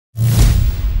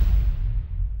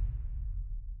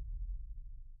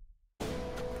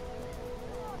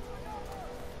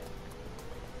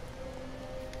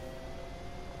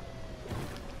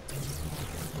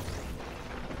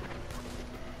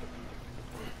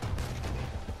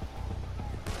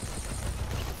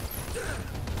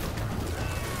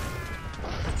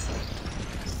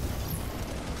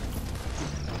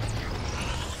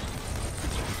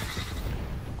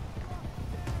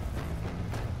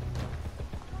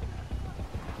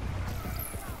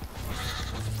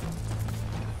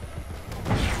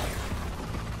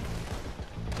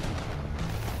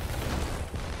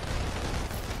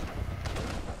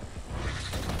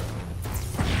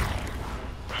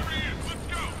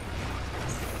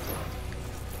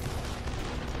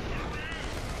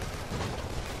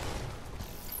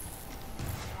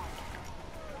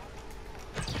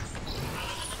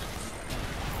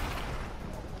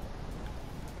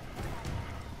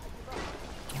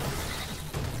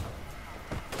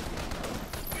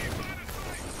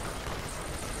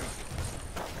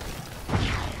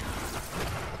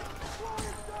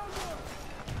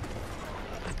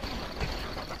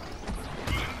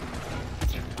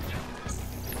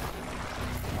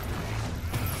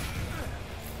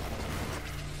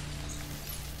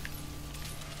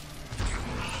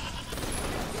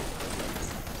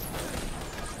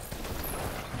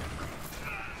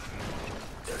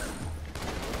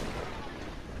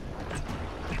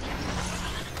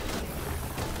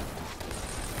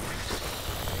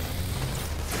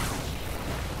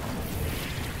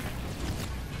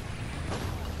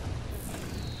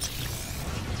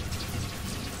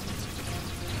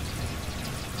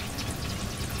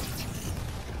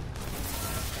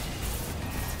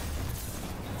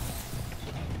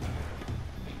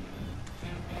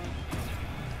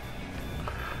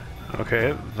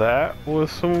Okay, that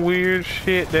was some weird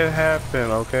shit that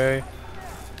happened, okay?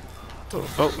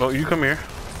 Oh, you come here.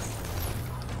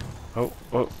 Oh,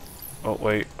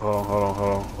 wait. Hold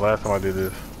on. Last time I did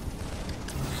this.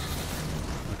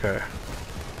 Okay.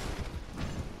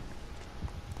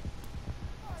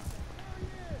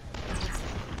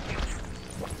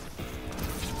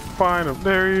 Find him.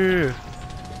 There he is.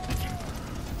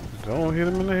 Don't hit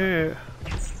him in the head.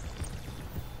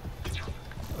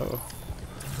 Uh-oh.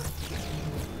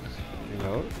 You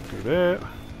know, do that.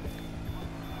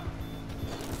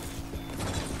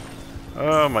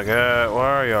 Oh my god, why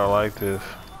are y'all like this?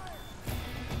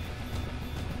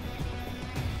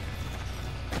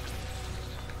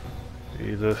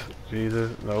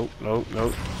 Jesus, nope.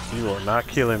 You are not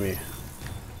killing me.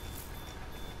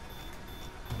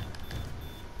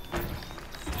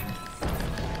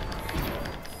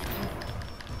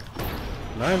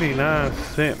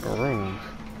 $99 rooms.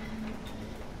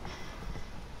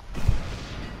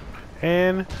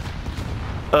 And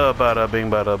bada bing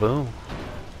bada boom.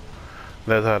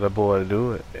 That's how the boy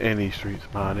do it in these streets,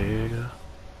 my nigga.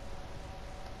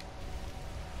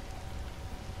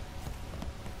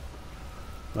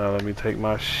 Now let me take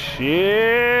my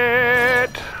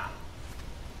shit.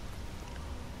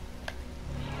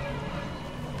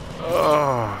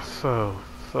 Oh,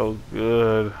 so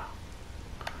good.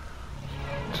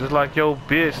 Just like your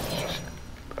bitch,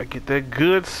 I get that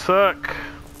good suck.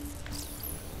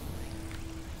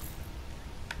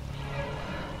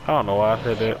 I don't know why I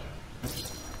said that.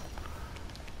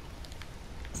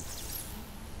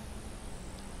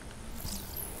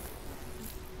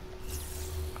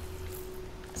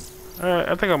 Alright,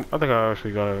 I think I'm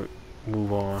actually gonna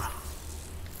move on.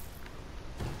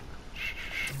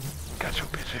 Shh. Got your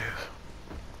bitch ass.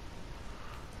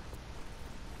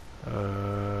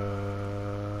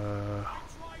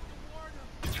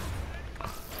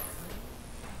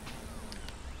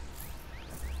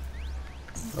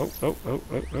 Nope.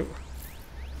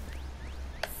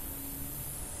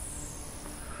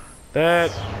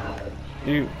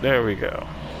 There we go.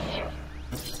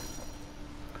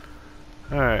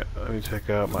 Alright, let me check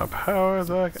out my powers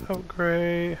that I can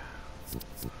upgrade.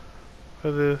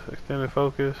 For this extended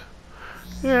focus.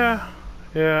 Yeah,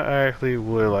 I actually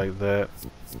would like that.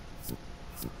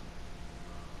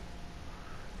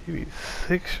 You need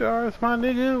 6 shards, my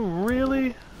nigga?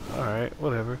 Really? Alright,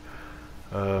 whatever.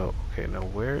 Okay, now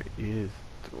where do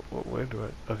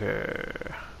I, okay.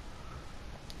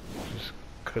 Just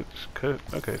cut,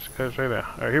 okay, just cut it straight down.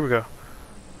 Alright, here we go.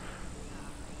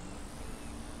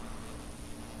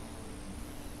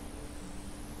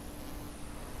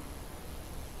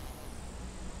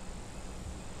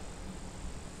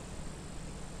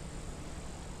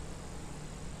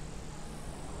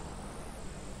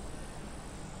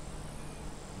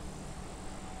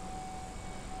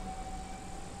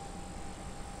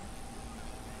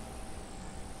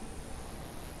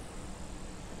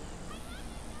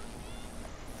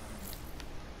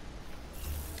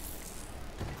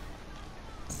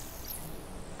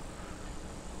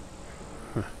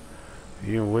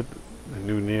 Even with the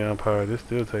new neon power, this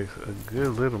still takes a good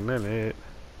little minute.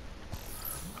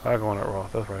 I go on that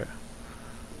Roth, that's right.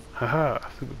 Haha,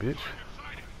 stupid bitch.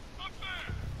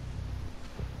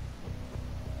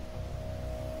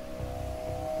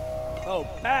 Oh,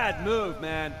 bad move,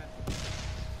 man.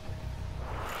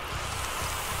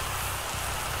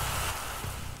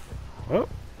 Well,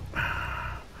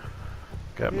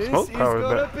 got my smoke power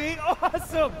back. This is gonna be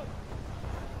awesome.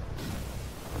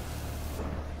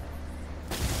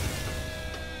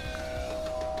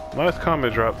 Nice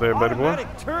comment drop there, buddy boy.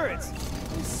 Automatic turrets.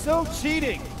 It's so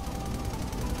cheating.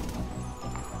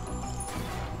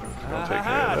 Gonna take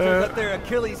care of Turns that. out their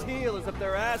Achilles heel is up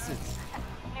their asses.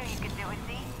 Knew you could do it,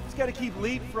 see? Just gotta keep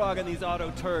leapfrogging these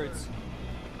auto turds.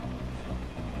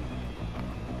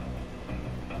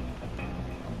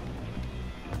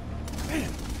 Man,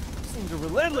 these things are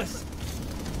relentless.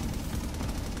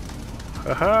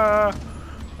 Haha!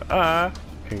 I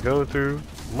can go through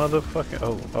motherfucking.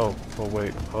 Oh,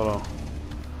 wait, hold on.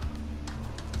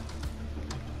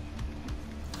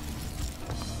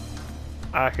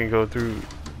 I can go through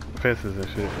fences and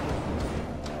shit.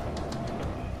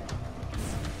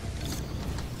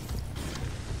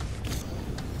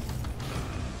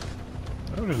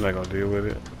 I'm just not gonna deal with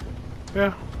it.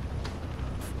 Yeah.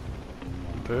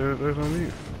 There's no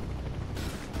need.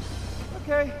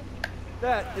 Okay,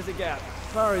 that is a gap.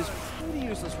 Car is pretty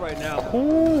useless right now.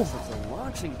 Ooh. It's a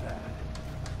launching pad.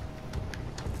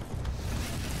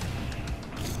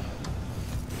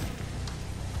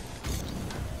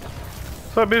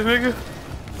 What's up, bitch nigga?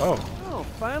 Oh. Oh,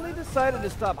 finally decided to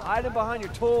stop hiding behind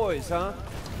your toys, huh?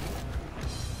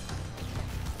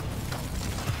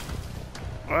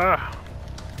 Ah.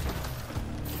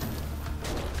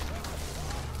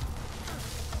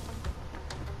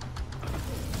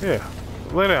 Yeah.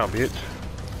 Lay down, bitch.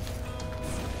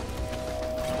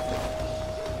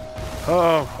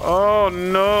 Oh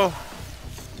no.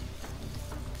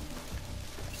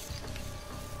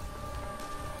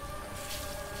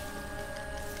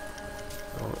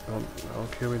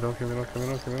 Don't kill me, don't kill me, don't kill me,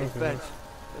 don't kill me, don't kill me. Fetch.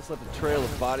 Just left a trail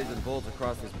of bodies and bullets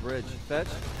across this bridge. Fetch.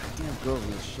 Damn girls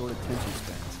with short attention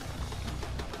spans.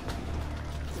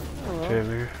 Hello.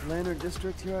 Okay, Lantern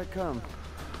District, here I come.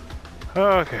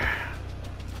 okay.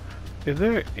 Is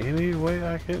there any way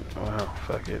I can? Wow,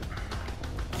 fuck it.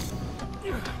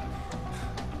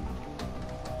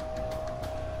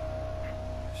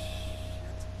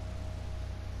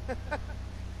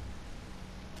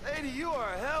 Lady, you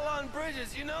are hell on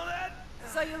bridges, you know that?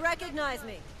 So you recognize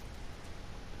me?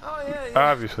 Oh, yeah.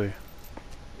 Obviously.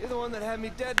 You're the one that had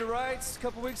me dead to rights a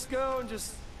couple weeks ago and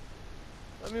just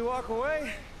let me walk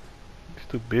away?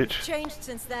 Stupid bitch. Changed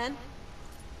since then.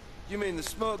 You mean the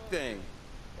smoke thing?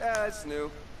 Yeah, that's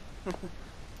new.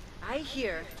 I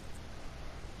hear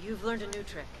you've learned a new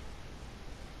trick.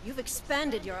 You've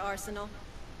expanded your arsenal.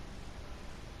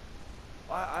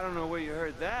 I don't know where you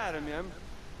heard that. I mean,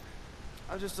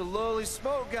 I'm just a lowly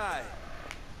smoke guy.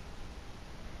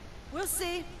 We'll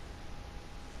see.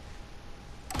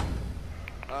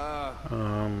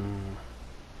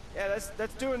 Yeah,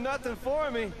 that's doing nothing for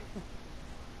me.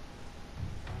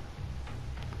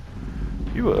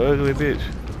 You a ugly bitch.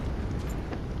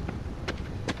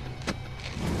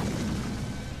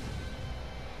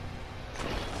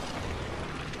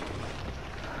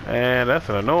 And that's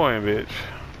an annoying bitch.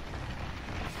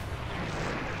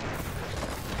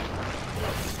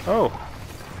 Oh.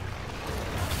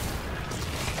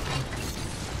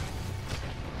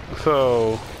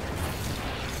 So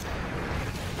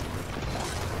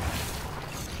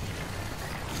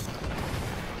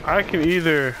I can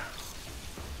either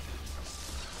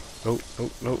nope.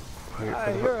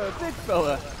 You're a big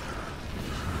fella.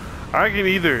 I can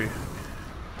either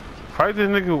fight this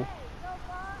nigga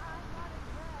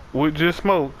with just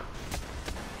smoke.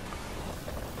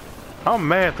 I'm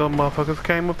mad those motherfuckers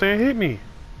came up there and hit me.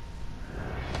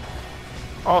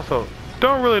 Also,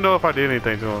 don't really know if I did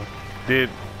anything to him. Did.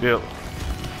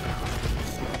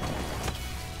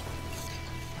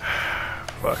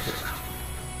 Fuck it.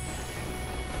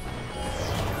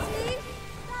 See?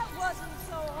 That wasn't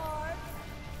so hard.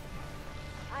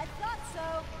 I thought so.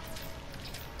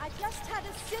 I just had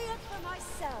to see it for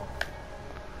myself.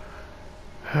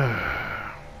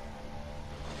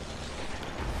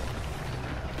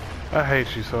 I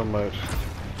hate you so much.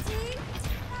 See?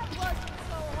 That wasn't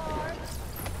so hard.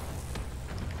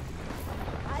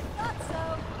 I thought so.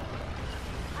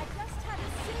 I just had to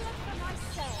see it for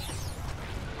myself.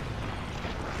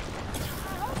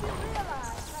 I hope you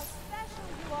realize how special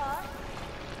you are.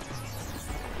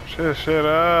 Shut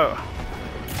up.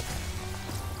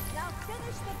 Now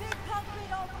finish the big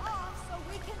concrete off so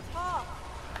we can talk.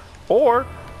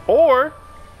 Or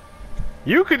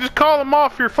you could just call him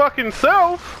off your fucking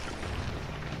self.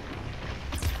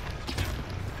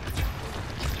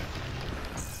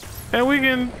 And we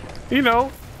can, you know,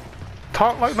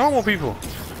 talk like normal people.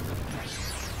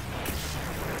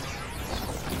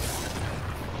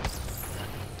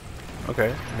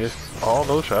 Okay, missed all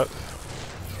those shots.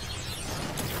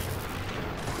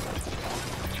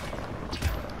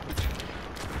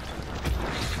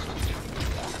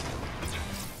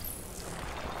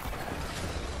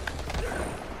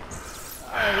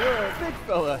 You're a big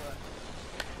fella.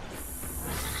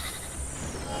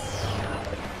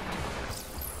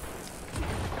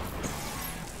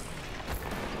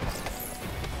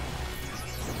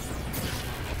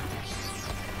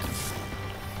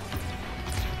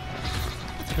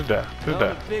 Who's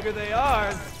that? The bigger they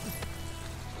are,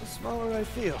 the smaller I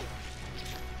feel.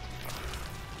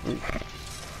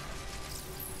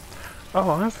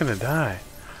 Oh, I'm finna die.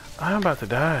 I'm about to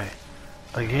die.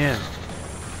 Again.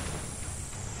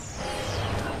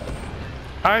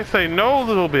 I say no,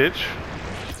 little bitch.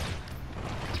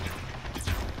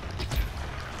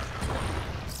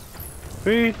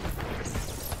 See?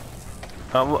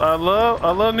 I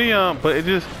love Neon, but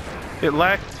it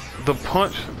lacked the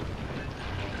punch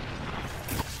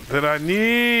that I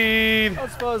need. I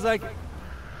suppose I can...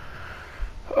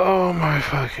 Oh my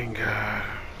fucking god.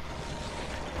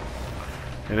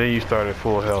 And then you start at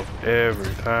full health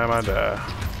every time I die.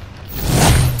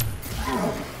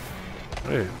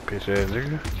 Hey, bitch ass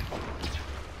nigga.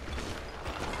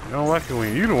 You don't like it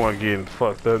when you the one getting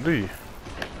fucked up, do you?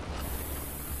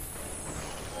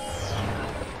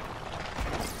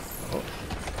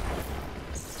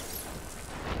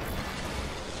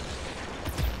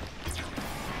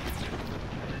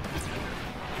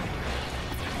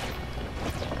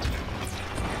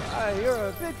 guy. You're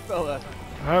a big fella.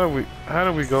 How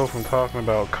do we go from talking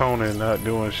about Conan not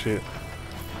doing shit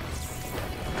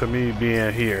to me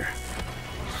being here?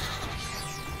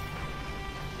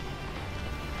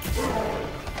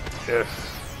 Yes.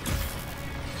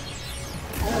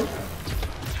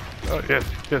 Oh yes,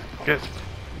 yes, yes,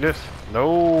 yes.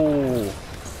 No.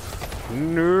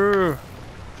 No.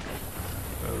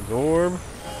 Absorb.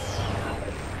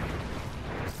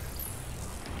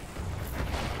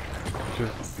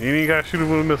 Just you ain't gotta shoot him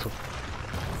with a missile.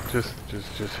 Just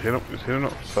hit him. Just hit him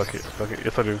up. Fuck it. Fuck it.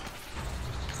 Yes, I do.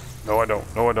 No, I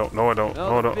don't. No, I don't. No, I don't. No,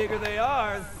 No, I the don't. bigger they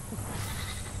are,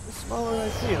 the smaller I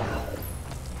feel.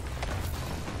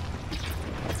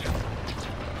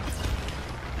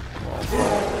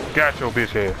 Got your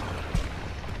bitch ass.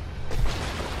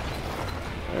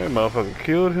 That motherfucker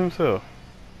killed himself.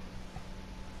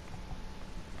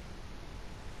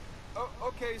 Oh,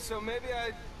 okay, so maybe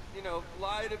I,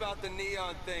 lied about the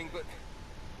neon thing, but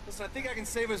listen, I think I can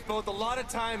save us both a lot of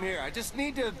time here. I just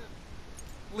need to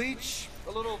leech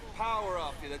a little power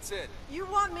off you, that's it. You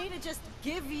want me to just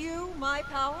give you my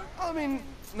power? I mean,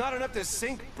 not enough to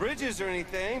sink bridges or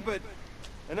anything, but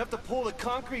enough to pull the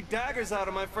concrete daggers out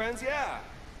of my friends, yeah.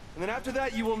 And then after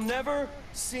that, you will never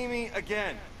see me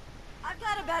again. I've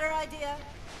got a better idea.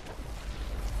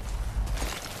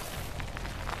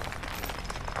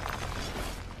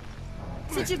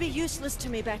 Since you'd be useless to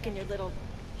me back in your little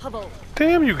hovel,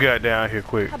 Damn, you got down here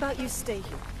quick. how about you stay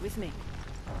here with me?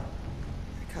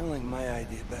 I kind of like my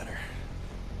idea better.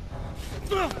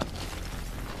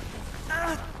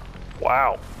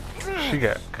 Wow. She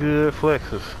got good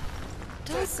flexes.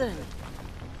 Dawson.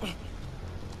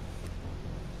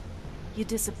 You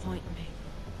disappoint me.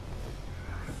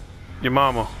 Your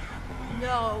mama.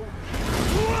 No.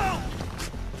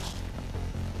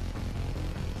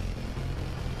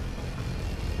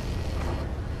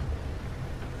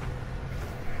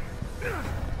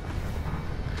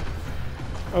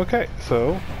 Okay,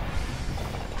 so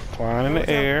flying in the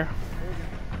air.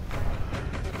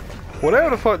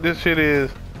 Whatever the fuck this shit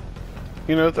is,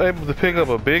 it's able to pick up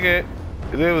a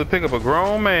it's able to pick up a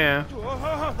grown man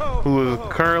who is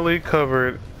currently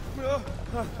covered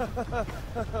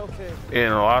Okay.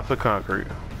 in lots of concrete.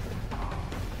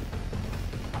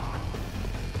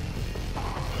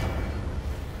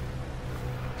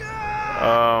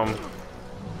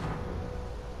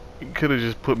 You could have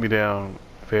just put me down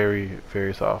very,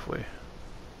 very softly.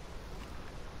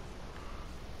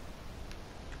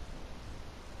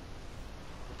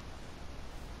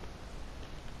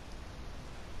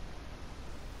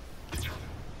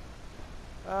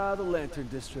 The Lantern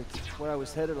District, where I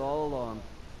was headed all along.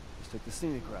 Just took the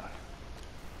scenic route.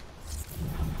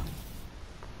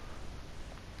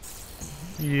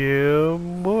 Yeah,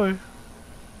 boy.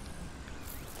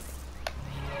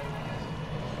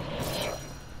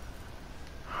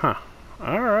 Huh.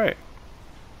 Alright.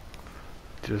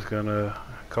 Just gonna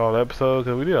call the episode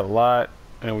because we did a lot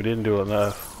and we didn't do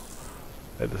enough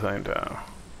at the same time.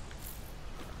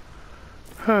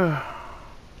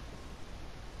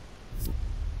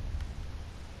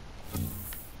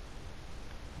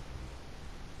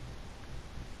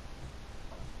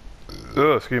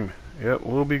 Oh, excuse me. Yep,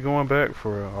 we'll be going back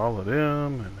for all of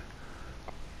them. And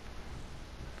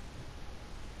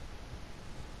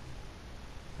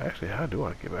actually, how do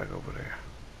I get back over there?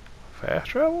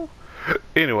 Fast travel?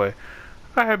 Anyway,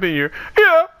 I have been your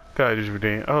guy just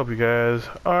redeemed. I hope you guys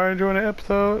are enjoying the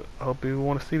episode. I hope you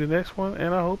want to see the next one,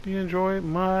 and I hope you enjoy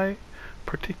my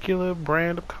particular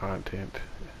brand of content,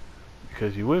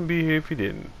 because you wouldn't be here if you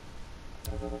didn't.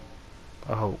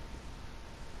 I hope.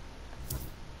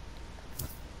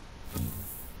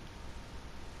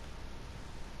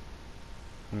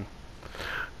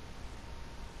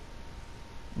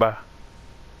 Bye.